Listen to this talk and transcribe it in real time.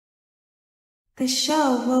The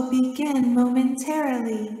show will begin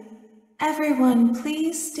momentarily. Everyone,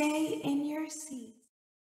 please stay in your seats.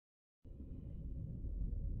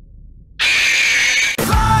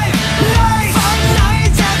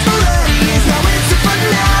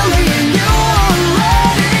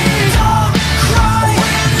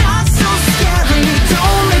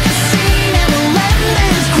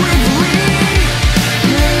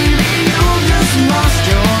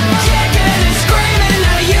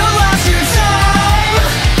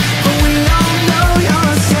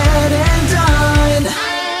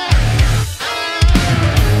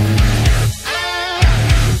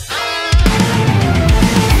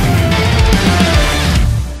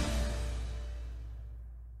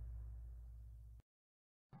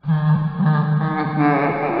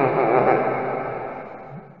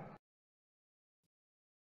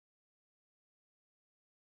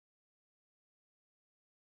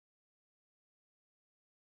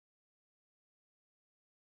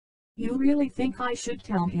 You really think I should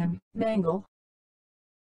tell him, Mangle?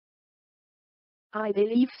 I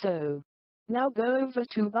believe so. Now go over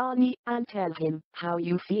to Barney and tell him how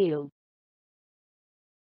you feel.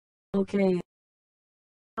 Okay.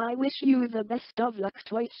 I wish you the best of luck,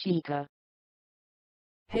 Toy Chica.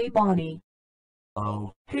 Hey Bonnie.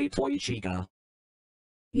 Oh, hey Toy Chica.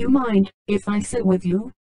 You mind if I sit with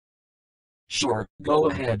you? Sure, go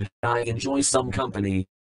ahead, I enjoy some company.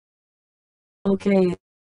 Okay.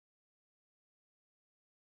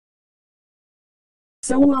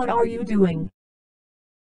 So what are you doing?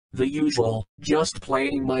 The usual, just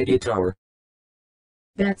playing my guitar.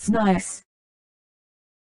 That's nice.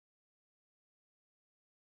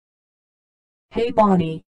 Hey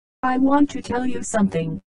Bonnie. I want to tell you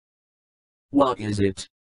something. What is it?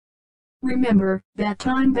 Remember that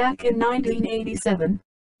time back in 1987?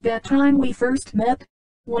 That time we first met?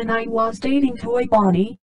 When I was dating Toy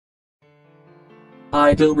Bonnie?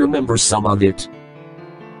 I do remember some of it.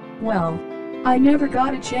 Well, I never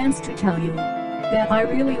got a chance to tell you that I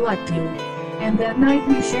really liked you. And that night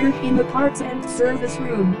we shared in the parts and service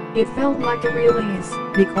room, it felt like a release,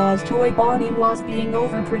 because Toy Bonnie was being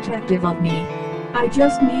overprotective of me. I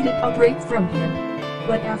just needed a break from him.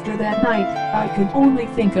 But after that night, I could only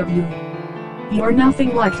think of you. You're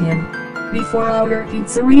nothing like him. Before our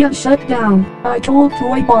pizzeria shut down, I told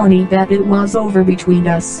Toy Bonnie that it was over between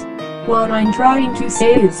us. What I'm trying to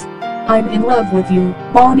say is, I'm in love with you,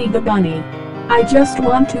 Bonnie the Bunny. I just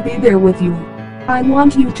want to be there with you. I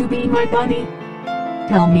want you to be my bunny.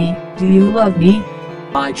 Tell me, do you love me?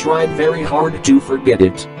 I tried very hard to forget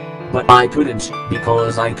it. But I couldn't,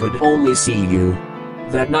 because I could only see you.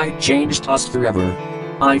 That night changed us forever.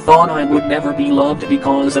 I thought I would never be loved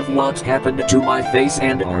because of what happened to my face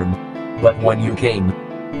and arm. But when you came,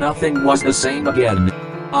 nothing was the same again.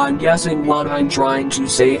 I'm guessing what I'm trying to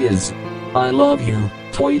say is, I love you,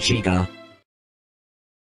 Toy Chica.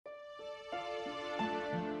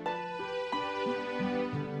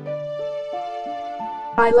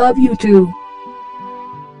 I love you too.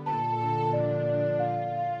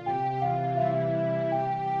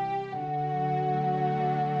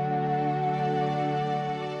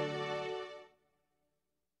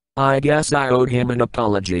 I guess I owed him an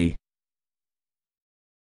apology.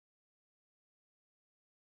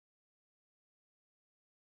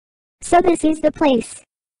 So this is the place.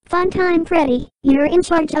 Fun time, Freddy. You're in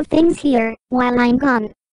charge of things here, while I'm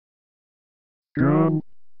gone. John,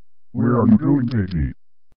 where are you going, baby?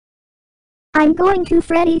 I'm going to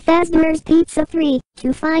Freddy Fazbear's Pizza 3,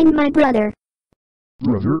 to find my brother.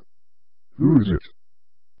 Brother? Who is it?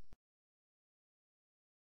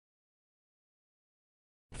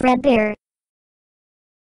 Fredbear.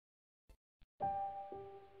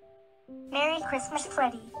 Merry Christmas,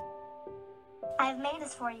 Freddy. I've made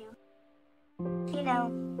this for you. You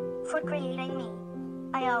know, for creating me.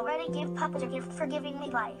 I already give Puppet a gift for giving me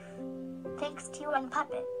life. Thanks to you and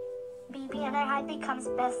Puppet, BB and I had become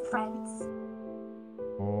best friends.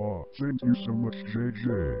 Aw, thank you so much,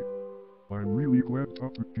 JJ. I'm really glad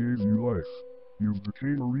Puppet gave you life. You've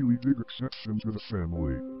became a really big exception to the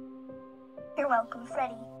family. You're welcome,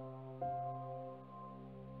 Freddy.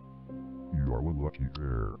 You are one lucky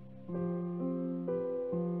bear.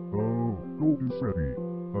 Oh, Golden Freddy.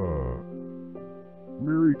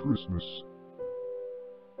 Merry Christmas.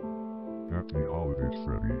 Happy holidays,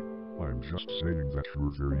 Freddy. I'm just saying that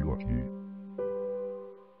you're very lucky.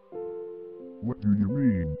 What do you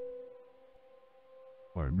mean?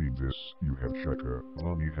 I mean this, you have Chica,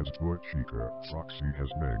 Bonnie has Toy Chica, Foxy has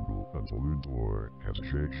Mangle, and the Loon Boy has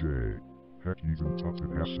JJ. Heck, even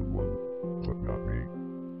Puppet has someone, but not me.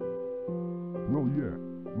 Well yeah,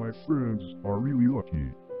 my friends are really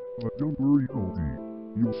lucky. But don't worry, Goldie.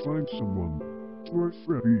 You'll find someone. Toy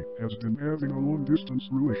Freddy has been having a long-distance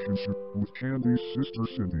relationship with Candy's sister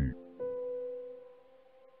Cindy.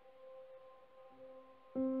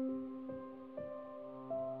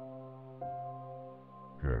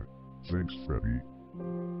 Hey, thanks Freddy.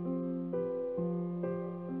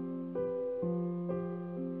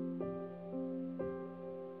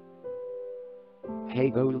 Hey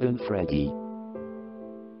Golden Freddy.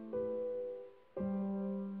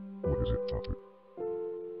 What is it, Puppet?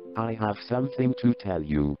 I have something to tell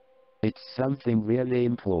you. It's something really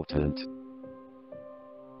important.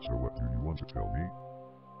 So what do you want to tell me?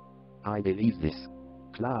 I believe this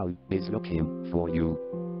clown is looking for you.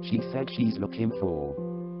 She said she's looking for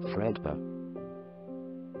Fredbear.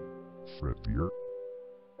 Fredbear?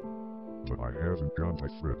 But I haven't gone by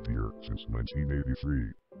Fredbear since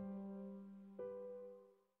 1983.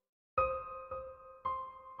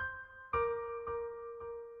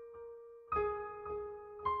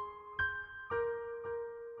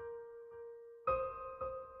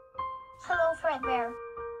 Hello, Fredbear.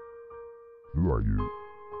 Who are you?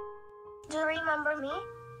 Do you remember me?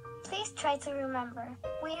 Please try to remember.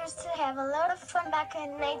 We used to have a lot of fun back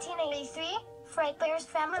in 1983, Fredbear's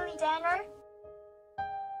family dinner.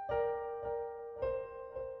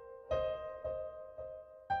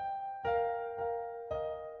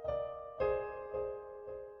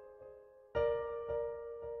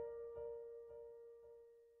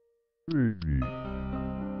 Baby.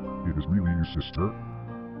 It is really your sister?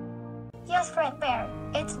 Yes, Fredbear,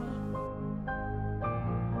 it's me.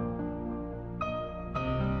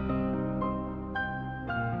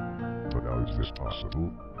 But how is this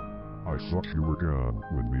possible? I thought you were gone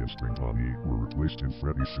when me and Spring Bonnie were replaced in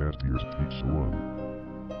Freddy Fazbear's Pizza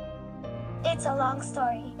 1. It's a long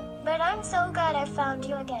story, but I'm so glad I found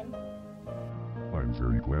you again. I'm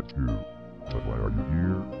very glad too. But why are you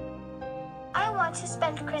here? I want to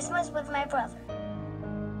spend Christmas with my brother.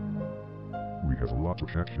 We have a lot to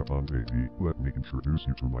catch up on, baby. Let me introduce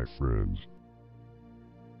you to my friends.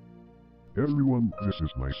 Everyone, this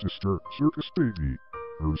is my sister, Circus Baby.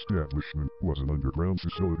 Her establishment was an underground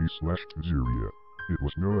facility / pizzeria. It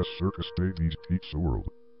was known as Circus Baby's Pizza World.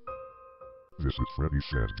 This is Freddy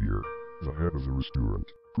Fazbear, the head of the restaurant.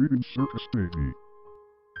 Greetings, Circus Baby.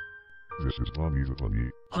 This is Bonnie the Bunny.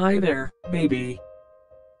 Hi there, baby.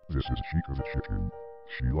 This is Chica the Chicken.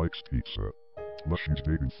 She likes pizza. Plus she's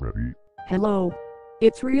dating Freddy. Hello.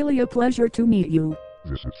 It's really a pleasure to meet you.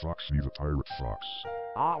 This is Foxy the Pirate Fox.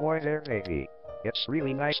 Ahoy there, baby. It's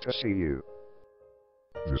really nice to see you.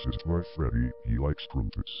 This is Toy Freddy. He likes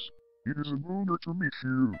crumpets. It is an honor to meet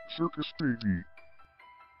you, Circus Baby.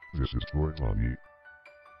 This is Toy Bonnie.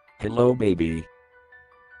 Hello, baby.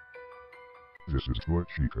 This is Toy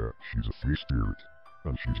Chica. She's a free spirit.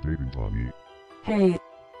 And she's dating Bonnie. Hey.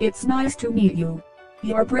 It's nice to meet you.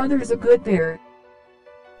 Your brother's a good bear.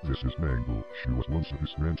 This is Mangle. She was once a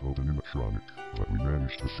dismantled animatronic, but we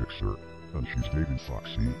managed to fix her. And she's dating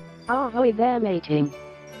Foxy. Ahoy there, mating.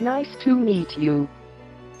 Nice to meet you.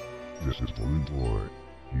 This is Balloon Boy.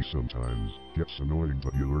 He sometimes gets annoying,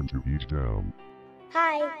 but you learn to ease down.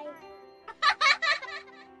 Hi.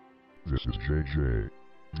 This is JJ,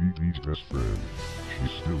 VV's best friend.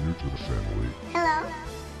 She's still new to the family. Hello.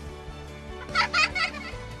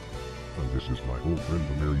 And this is my old friend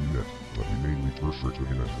the Marionette, but we mainly refer to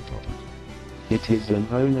him as the puppet. It is an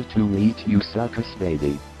honor to meet you, Circus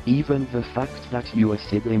Baby. Even the fact that you are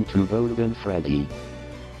sibling to Golden Freddy.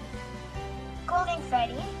 Golden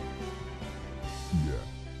Freddy? Yeah.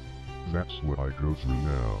 That's what I go through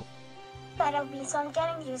now. That'll be some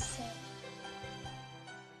getting used to.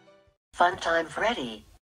 Funtime Freddy.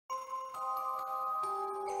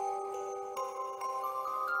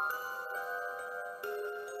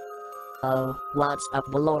 Oh, what's up,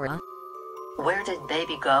 Ballora? Where did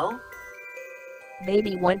baby go?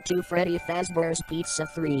 Baby went to Freddy Fazbear's Pizza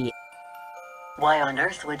 3. Why on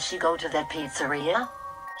earth would she go to that pizzeria?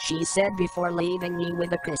 She said before leaving me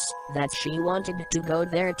with a kiss that she wanted to go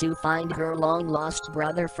there to find her long-lost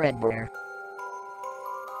brother Fredbear.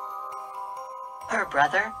 Her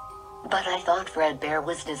brother? But I thought Fredbear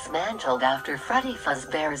was dismantled after Freddy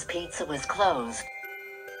Fazbear's Pizza was closed.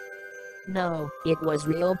 No, it was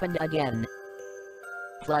reopened again.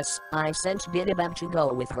 Plus, I sent Bidibab to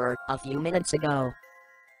go with her a few minutes ago.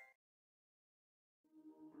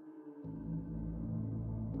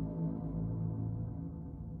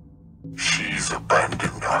 She's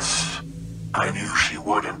abandoned us. I knew she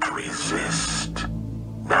wouldn't resist.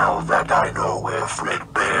 Now that I know where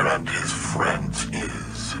Fredbear and his friends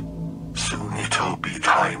is, soon it'll be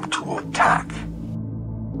time to attack.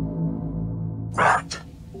 Rat,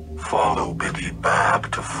 follow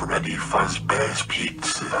Bidibab to Fredbear. Freddy Fazbear's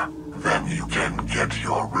Pizza. Then you can get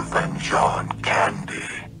your revenge on Candy.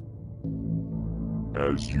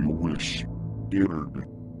 As you wish, Innard.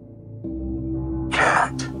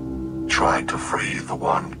 Cat, try to free the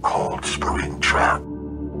one called Springtrap.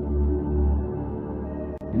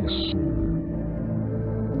 Yes, sir.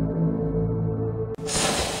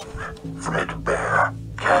 Fredbear,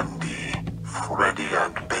 Candy, Freddy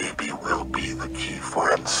and Baby will be the key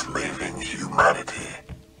for enslaving humanity.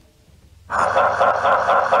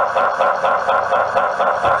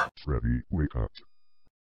 Freddy, wake up.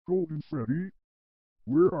 Golden Freddy?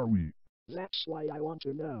 Where are we? That's why I want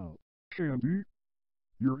to know. Candy?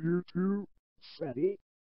 You're here too? Freddy?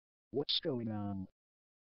 What's going on?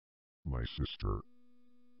 My sister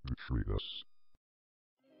betrayed us.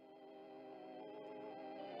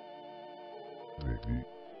 Baby,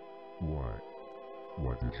 why?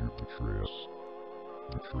 Why did you betray us?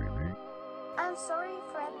 Betray me? I'm sorry,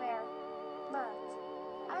 Fredbear, but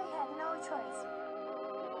I had no choice.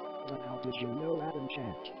 But how did you know that in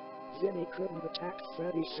chat? Vinny couldn't attack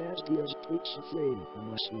Freddy Fazbear's Pizza Flame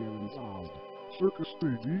unless we were involved. Circus,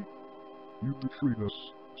 baby, you betrayed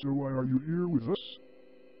us, so why are you here with us?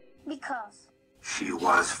 Because she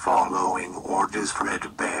was following orders,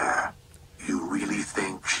 Fredbear. You really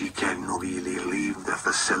think she can really leave the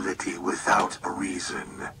facility without a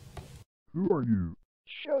reason? Who are you?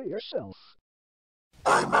 Show yourself.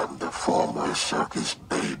 I'm the former Circus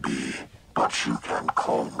baby, but you can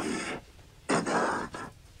call me Innard.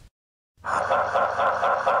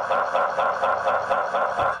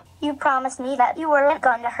 you promised me that you weren't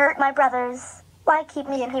going to hurt my brothers. Why keep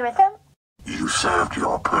me in here with them? You served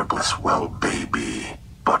your purpose well, baby,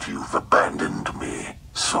 but you've abandoned me.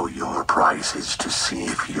 So your price is to see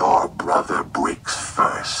if your brother breaks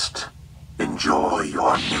first. Enjoy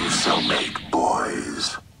your new cellmate,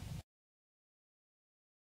 boys.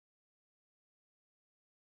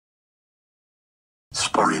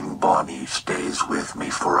 Spring Bonnie stays with me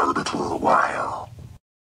for a little while.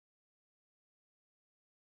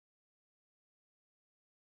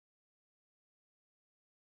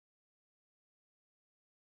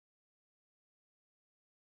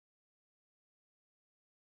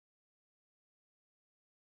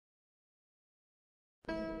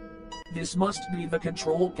 This must be the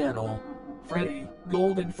control panel. Freddy,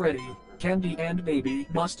 Golden Freddy, Candy and Baby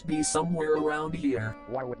must be somewhere around here.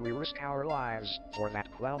 Why would we risk our lives for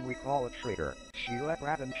that clown we call a traitor? She let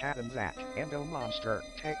Rat and Cat and that Endo monster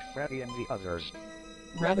take Freddy and the others.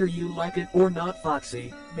 Whether you like it or not,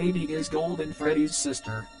 Foxy, Baby is Golden Freddy's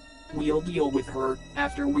sister. We'll deal with her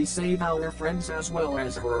after we save our friends as well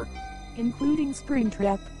as her. Including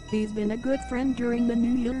Springtrap, he's been a good friend during the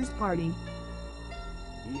New Year's party.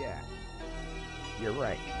 Yeah. You're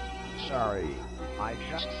right. Sorry. I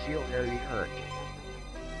just feel very hurt.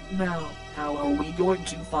 Now, how are we going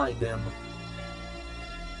to find them?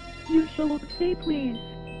 You shall say please.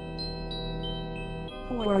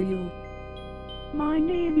 Who are you? My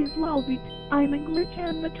name is Lulbit. I'm a glitch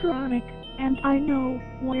animatronic, and I know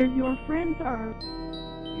where your friends are.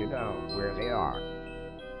 You know where they are.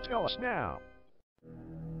 Tell us now.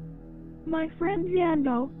 My friend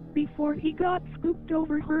Yando, before he got scooped,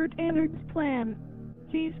 overheard Innard's plan.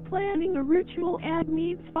 He's planning a ritual and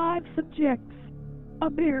needs 5 subjects. A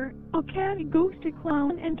bear, a cat, a ghost, a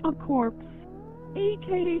clown, and a corpse.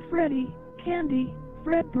 A.K.A. Freddy, Candy,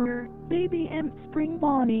 Fredbear, Baby, and Spring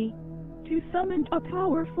Bonnie. To summon a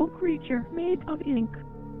powerful creature made of ink.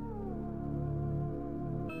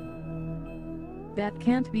 That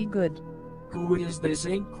can't be good. Who is this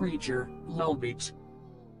ink creature, Lulbit?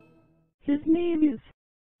 His name is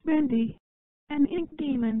Bendy, an ink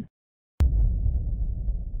demon.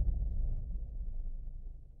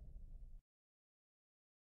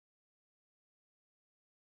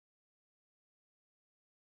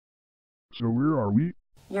 So where are we?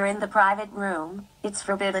 You're in the private room. It's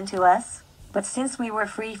forbidden to us. But since we were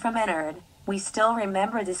free from Innard, we still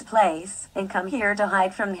remember this place and come here to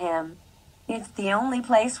hide from him. It's the only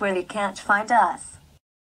place where he can't find us.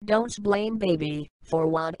 Don't blame Baby for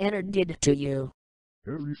what Innard did to you.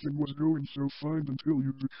 Everything was going so fine until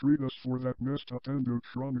you betrayed us for that messed up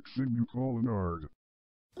endotronic thing you call an ARG.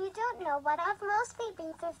 You don't know what I've mostly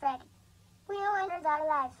been through, Freddy. We owe Innard our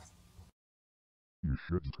lives. You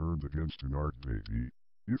shouldn't turned against an ARG, baby.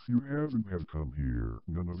 If you hadn't have come here,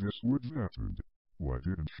 none of this would have happened. Why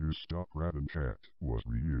didn't you stop Rat and Cat? Was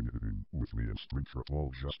reuniting with me and Springtrap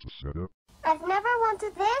all just a setup? I've never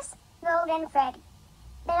wanted this, Golden Freddy.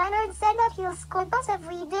 But Innard said that he'll scoop us if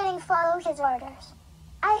we didn't follow his orders.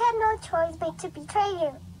 I had no choice but to betray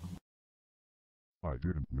you. I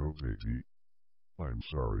didn't know, baby. I'm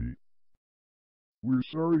sorry. We're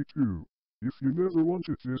sorry too. If you never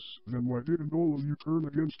wanted this, then why didn't all of you turn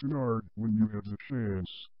against Ennard when you had the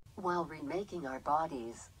chance? While remaking our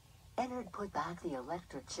bodies, Ennard put back the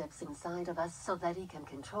electric chips inside of us so that he can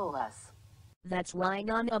control us. That's why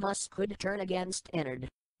none of us could turn against Ennard.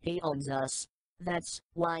 He owns us. That's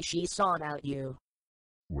why she sought out you.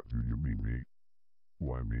 What do you mean me?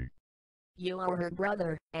 Why me? You are her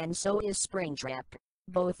brother, and so is Springtrap.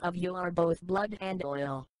 Both of you are both blood and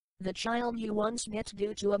oil. The child you once met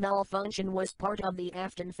due to a malfunction was part of the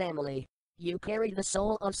Afton family. You carry the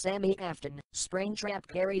soul of Sammy Afton. Springtrap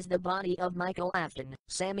carries the body of Michael Afton,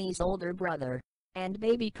 Sammy's older brother. And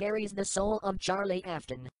Baby carries the soul of Charlie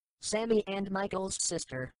Afton, Sammy and Michael's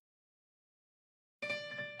sister.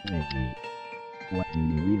 Reggie, what do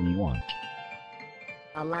you really want?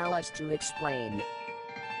 Allow us to explain.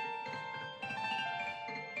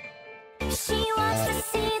 She wants to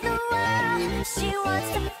see the world. She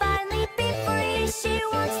wants to finally be free. She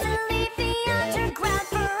wants to leave the underground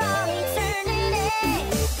for all eternity.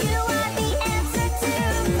 You are the answer to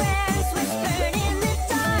prayers whispered in the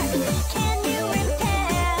dark. Can you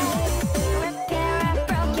repair a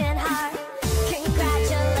broken heart?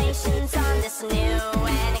 Congratulations on this new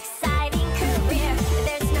and exciting career.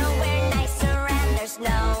 There's nowhere nicer and there's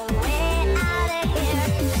no way out of here.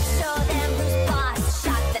 Show them who's boss.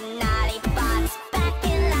 Shock the naughty bots back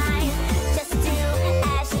in line. Just do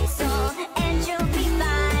as you're told and you'll be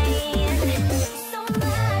fine. So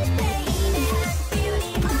much pain and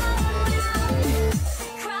beauty all around.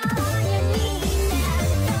 Crawl on your knees and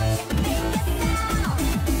don't you make a sound.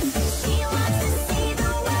 She wants to see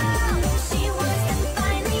the world. She wants to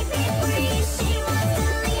finally be free. She wants to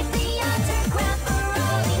leave the underground for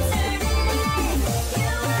all eternity. You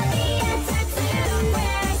are the answer to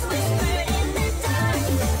prayers whispered in the dark.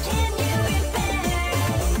 Can you repair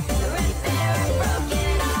a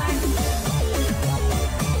broken heart?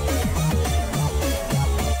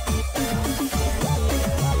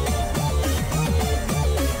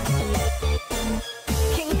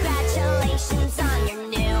 Congratulations on your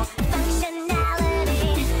new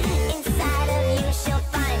functionality. Inside of you she'll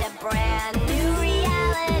find a brand new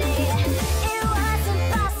reality. It wasn't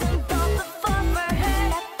possible before for her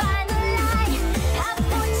to find the light. How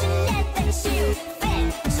fortunate that you fit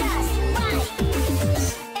just right.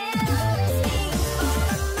 It only stings for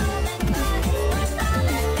a moment, but it's worth all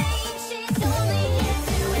the pain. She's only here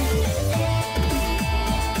to end the day.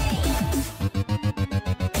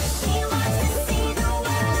 She wants to see the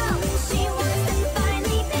world. She wants to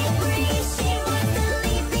finally be free. She wants to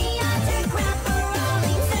leave the underground for all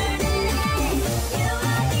eternity. You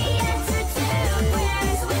are the answer to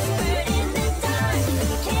prayers whispered in the dark.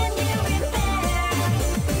 Can you repair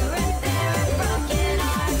a broken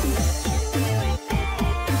heart?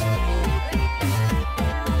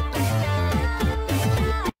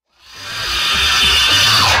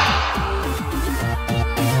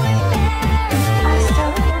 I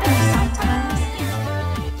still hear her sometimes.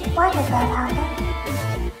 Why did that happen?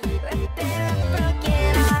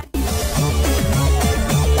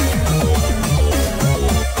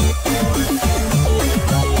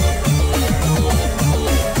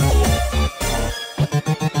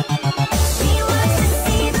 She wants to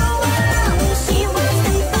see the world. She wants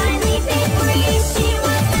to finally be free. She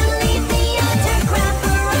wants to leave the underground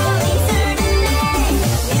for all eternity.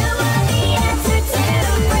 You are the answer to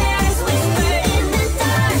prayers whispered in the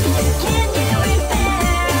dark. Can you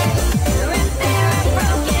repair a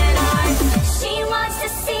broken heart? She wants to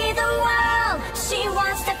see the world. She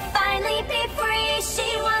wants to finally be free. She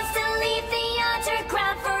wants to leave the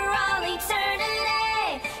underground for all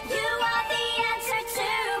eternity. You are the answer to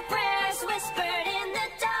prayers whispered in the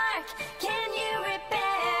dark. Can you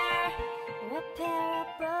repair a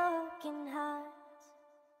broken heart?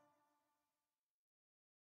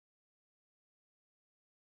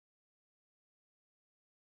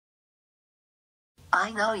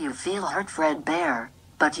 I know you feel hurt, Fredbear,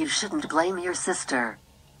 but you shouldn't blame your sister.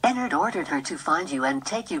 Ennard ordered her to find you and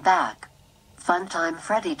take you back. Funtime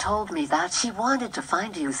Freddy told me that she wanted to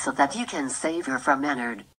find you so that you can save her from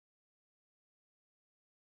Ennard.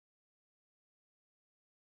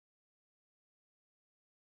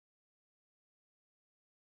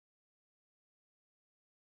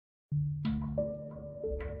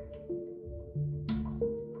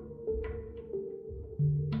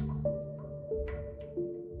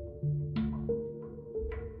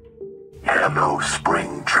 Hello,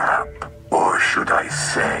 Springtrap. Or should I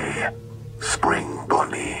say, Spring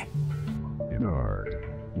Bunny. Ennard,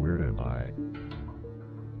 where am I?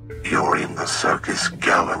 You're in the Circus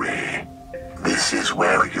Gallery. This is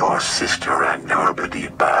where your sister and her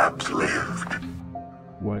Babs lived.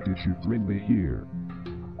 Why did you bring me here?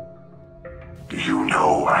 You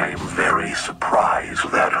know, I'm very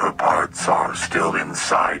surprised that her parts are still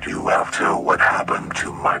inside you after what happened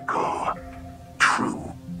to Michael.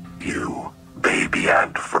 True, you, Baby,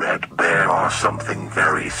 and Fredbear are something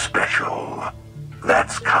very special.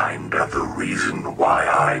 That's kinda the reason why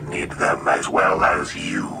I need them as well as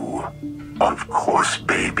you. Of course,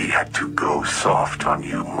 Baby had to go soft on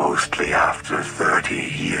you mostly after 30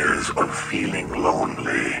 years of feeling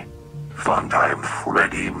lonely. Funtime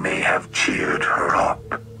Freddy may have cheered her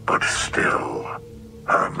up, but still,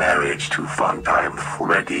 her marriage to Funtime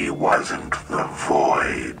Freddy wasn't the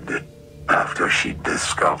void. After she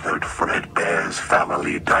discovered Fredbear's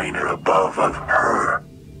family diner above of her,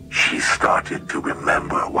 she started to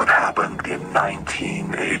remember what happened in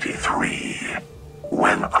 1983.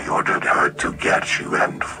 When I ordered her to get you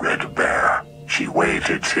and Fredbear, she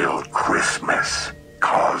waited till Christmas.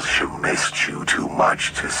 'Cause she missed you too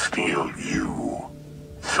much to steal you.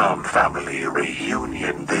 Some family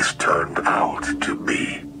reunion this turned out to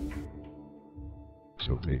be.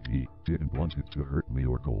 So Baby didn't want it to hurt me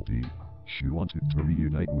or Goldie. She wanted to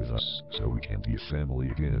reunite with us so we can be a family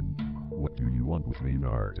again. What do you want with me,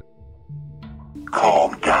 Nard?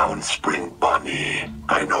 Calm down, Spring Bunny.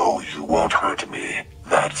 I know you won't hurt me.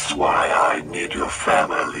 That's why I need your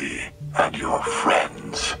family and your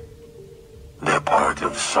friends. They're part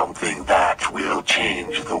of something that will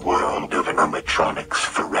change the world of animatronics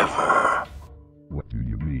forever. What do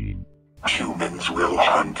you mean? Humans will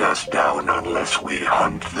hunt us down unless we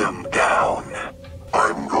hunt them down.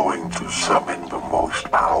 I'm going to summon the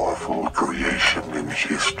most powerful creation in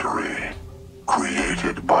history.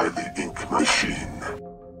 Created by the Ink Machine.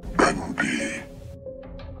 Bendy.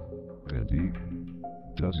 Bendy?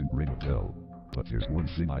 Doesn't ring a bell. But there's one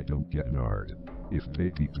thing I don't get, Nard. If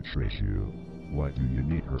Baby betrays you, why do you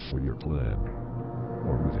need her for your plan?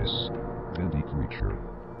 Or with this bendy creature?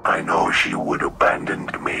 I know she would abandon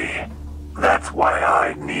me. That's why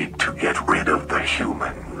I need to get rid of the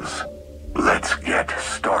humans. Let's get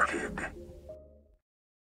started.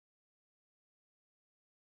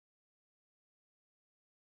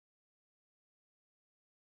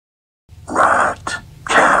 Rat,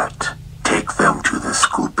 cat, take them to the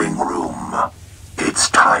scooping room. It's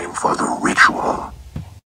time for the ritual.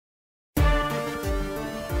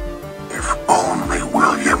 If only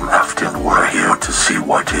William Afton were here to see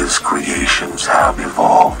what his creations have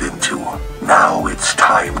evolved into. Now it's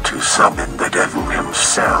time to summon the devil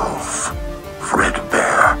himself.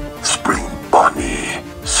 Fredbear, Spring Bunny,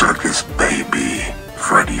 Circus Baby,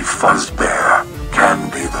 Freddy Fuzzbear,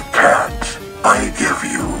 Candy the Cat. I give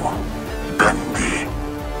you Bendy.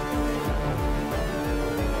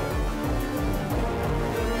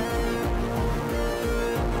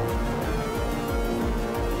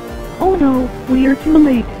 Oh no, we are too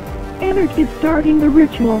late. Ennard is starting the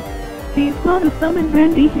ritual. He's gonna summon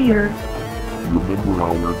Bendy here. Remember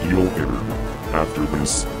our deal, Ennard. After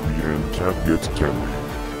this, me and Cat get candy.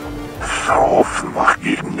 So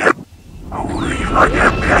fucking nip. We like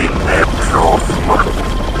a game nip so fucking.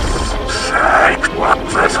 Side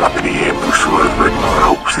what's up the episode with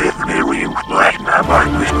ropes if they ring black number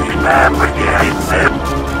with me man with game nip.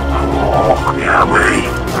 Oh, yeah, we.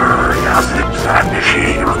 Yes, it's an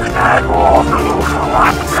issue. That awful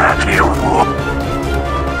lot that here.